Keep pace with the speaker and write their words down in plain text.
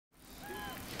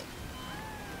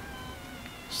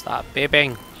Stop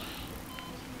beeping.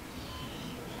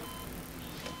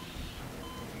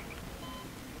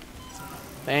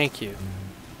 Thank you.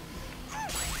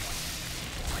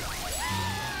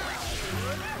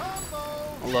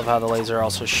 I love how the laser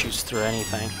also shoots through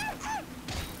anything.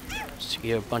 So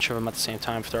you get a bunch of them at the same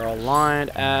time if they're all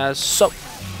aligned as so.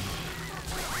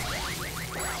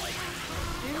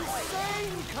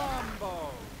 Insane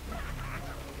combo.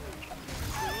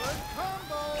 Good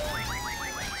combo.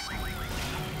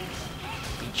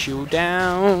 Beat you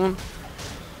down.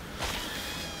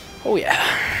 Oh yeah.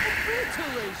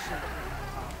 Obliteration.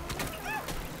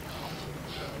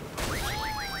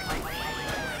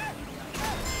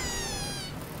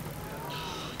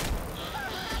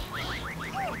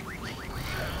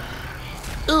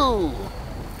 Ooh.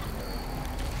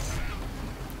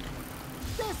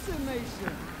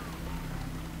 Decimation.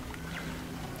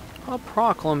 A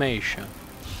proclamation.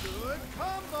 Good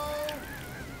combo.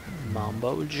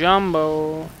 Mambo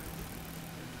jumbo.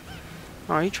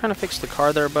 Oh, are you trying to fix the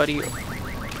car there, buddy?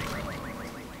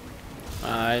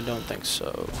 I don't think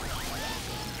so.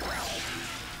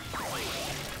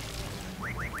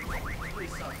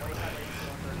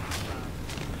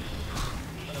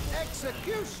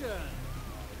 Execution.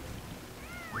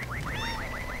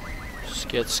 Just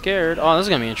get scared. Oh, this is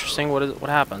gonna be interesting. What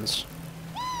happens?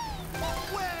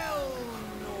 Well,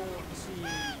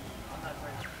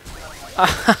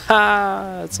 naughty.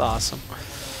 That's awesome.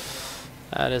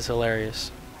 That is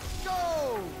hilarious. Go.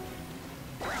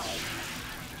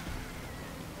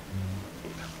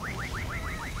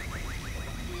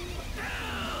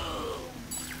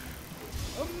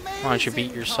 Why don't you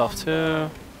beat yourself too?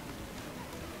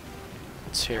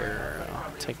 Let's here.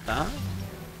 Take that.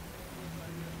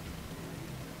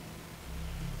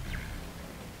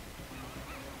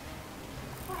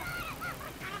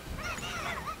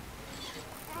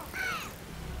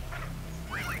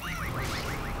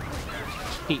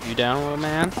 Beat you down, little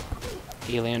man.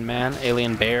 Man,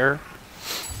 alien bear.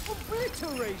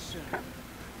 Obliteration.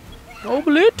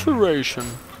 Obliteration.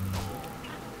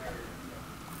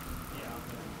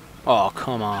 Oh,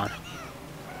 come on.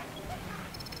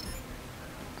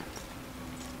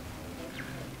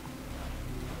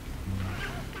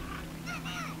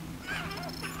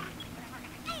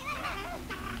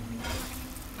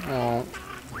 Oh.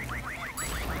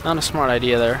 Not a smart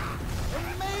idea there.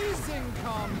 Amazing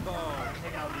combo.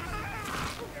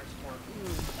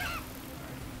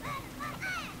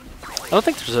 I don't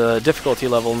think there's a difficulty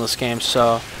level in this game,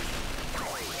 so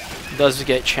it does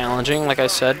get challenging, like I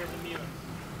said.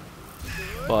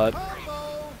 But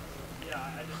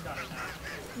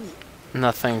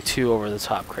nothing too over the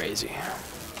top crazy.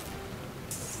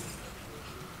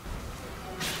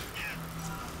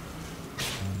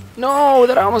 No,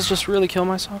 did I almost just really kill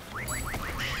myself?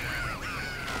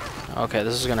 Okay,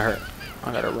 this is gonna hurt.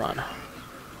 I gotta run.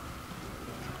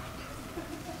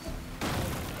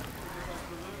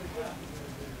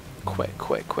 Quick,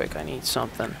 quick, quick. I need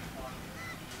something.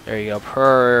 There you go.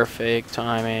 Perfect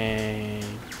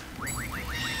timing.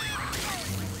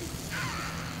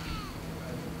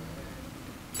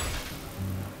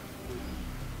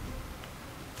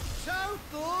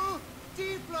 Total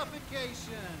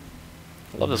defluffication.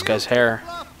 I love this guy's hair.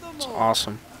 It's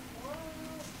awesome.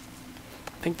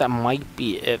 I think that might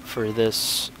be it for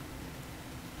this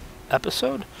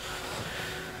episode.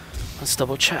 Let's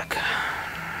double check.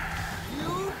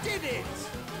 You did it.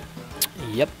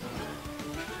 Yep.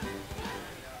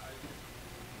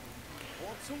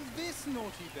 What's all this,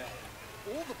 naughty bear?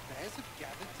 All the bears have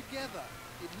gathered together.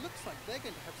 It looks like they're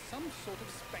going to have some sort of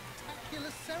spectacular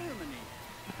ceremony.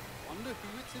 Wonder who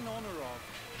it's in honor of.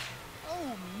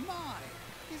 Oh my!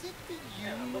 Is it for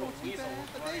you, naughty bear?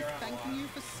 Are they thanking you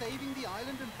for saving the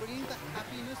island and bringing the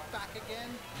happiness back again?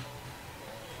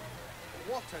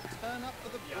 What a turn up for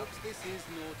the books this is,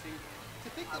 naughty. To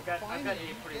think that finally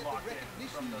you get the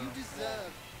recognition you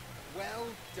deserve. Well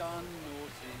done,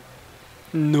 naughty.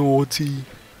 Naughty.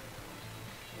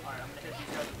 Alright, I'm gonna hit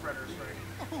these guys with predators first.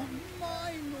 Oh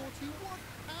my, naughty, what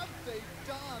have they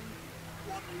done?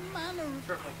 What manner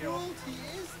of cruelty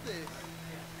is this?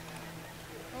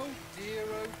 Oh dear,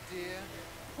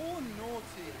 poor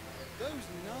naughty. Those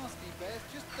nasty bears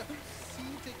just don't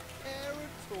seem to care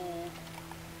at all.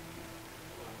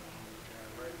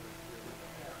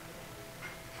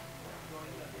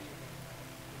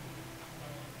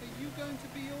 Are you going to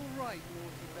be alright,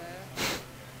 naughty bear?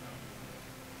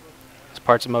 This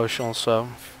part's emotional, so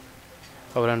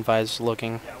I would advise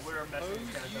looking. Yeah, we're messing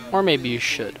these guys up. Or maybe you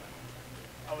should.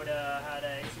 I would have had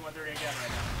a C-130 again right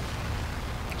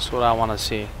now. That's what I want to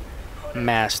see.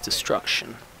 Mass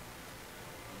destruction.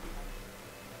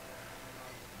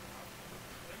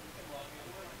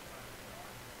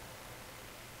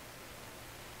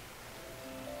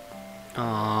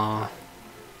 Oh,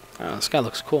 this guy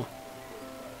looks cool.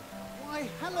 Why,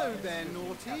 hello there,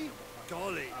 Naughty.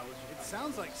 Golly, it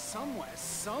sounds like somewhere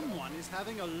someone is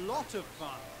having a lot of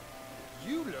fun.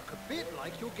 You look a bit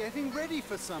like you're getting ready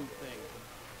for something.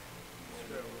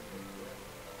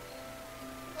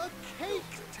 A cake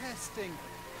testing.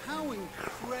 How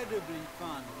incredibly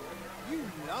fun. You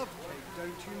love cake, don't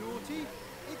you, Naughty?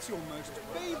 It's your most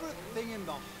favorite thing in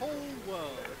the whole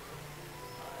world.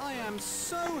 I am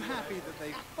so happy that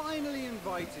they finally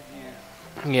invited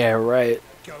you. Yeah, right.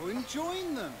 Go and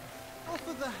join them.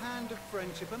 Offer the hand of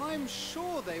friendship and I'm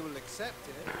sure they will accept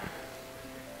it.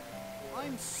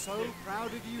 I'm so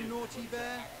proud of you, Naughty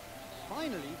Bear.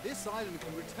 Finally, this island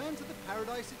can return to the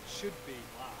paradise it should be.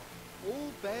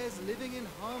 All bears living in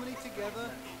harmony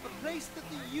together, a place that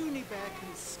the Uni-Bear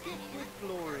can skip with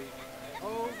glory.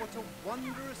 Oh, what a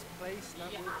wondrous place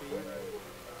that will be.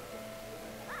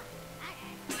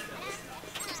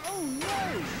 Oh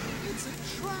no! It's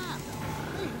a trap!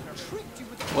 They've tricked you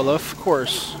with Well, of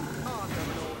course.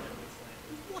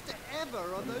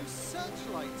 Whatever are those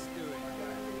searchlights doing?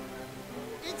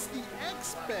 It's the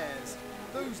X-Bears!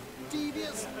 Those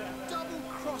devious,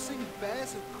 double-crossing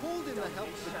bears have called in the help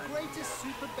of the greatest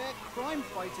super bear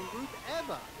crime-fighting group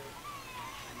ever.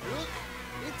 And look,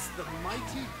 it's the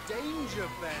mighty Danger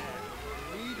Bear,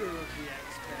 leader of the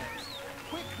X-Bears.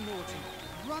 Quick, Naughty,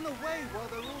 run away while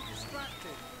they're all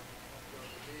distracted.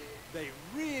 They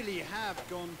really have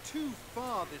gone too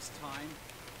far this time.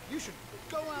 You should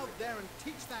go out there and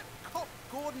teach that cop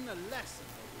Gordon a lesson.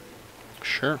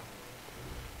 Sure.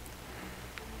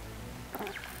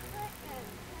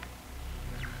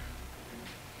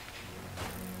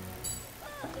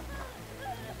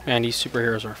 Man, these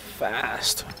superheroes are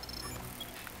fast.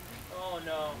 Oh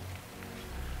no.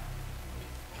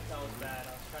 That was bad.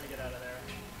 I was trying to get out of there.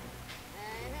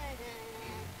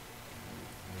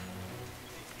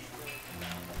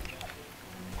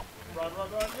 Run,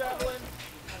 run, run, javelin!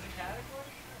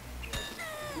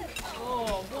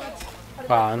 Oh, what?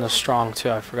 Wow, and they're strong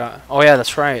too, I forgot. Oh yeah,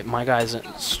 that's right. My guy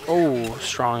isn't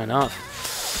strong enough.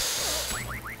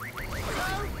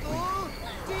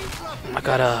 I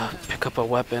gotta pick up a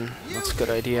weapon. That's a good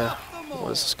idea. What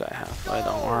does this guy have? I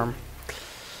don't arm.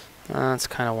 That's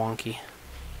kind of wonky.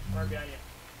 Right behind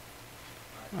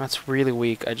you. That's really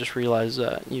weak. I just realized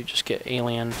that you just get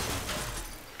alien.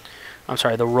 I'm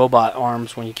sorry, the robot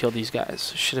arms when you kill these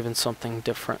guys. Should have been something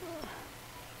different.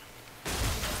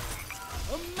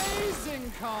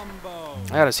 Amazing combo. I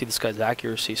gotta see this guy's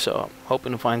accuracy, so I'm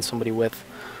hoping to find somebody with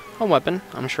a weapon.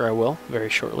 I'm sure I will very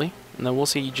shortly. And then we'll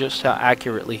see just how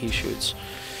accurately he shoots.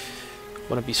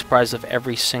 Wouldn't be surprised if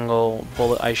every single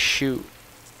bullet I shoot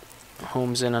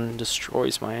homes in and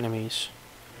destroys my enemies.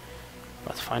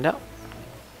 About to find out.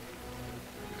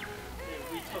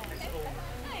 We took this over.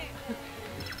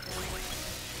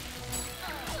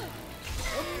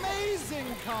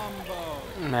 Amazing combo.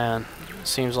 Man,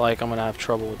 seems like I'm gonna have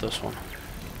trouble with this one.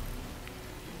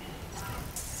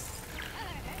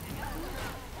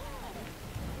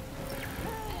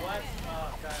 What?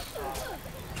 Guy up top.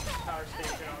 Power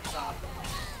station on top.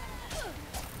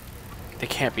 They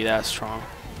can't be that strong.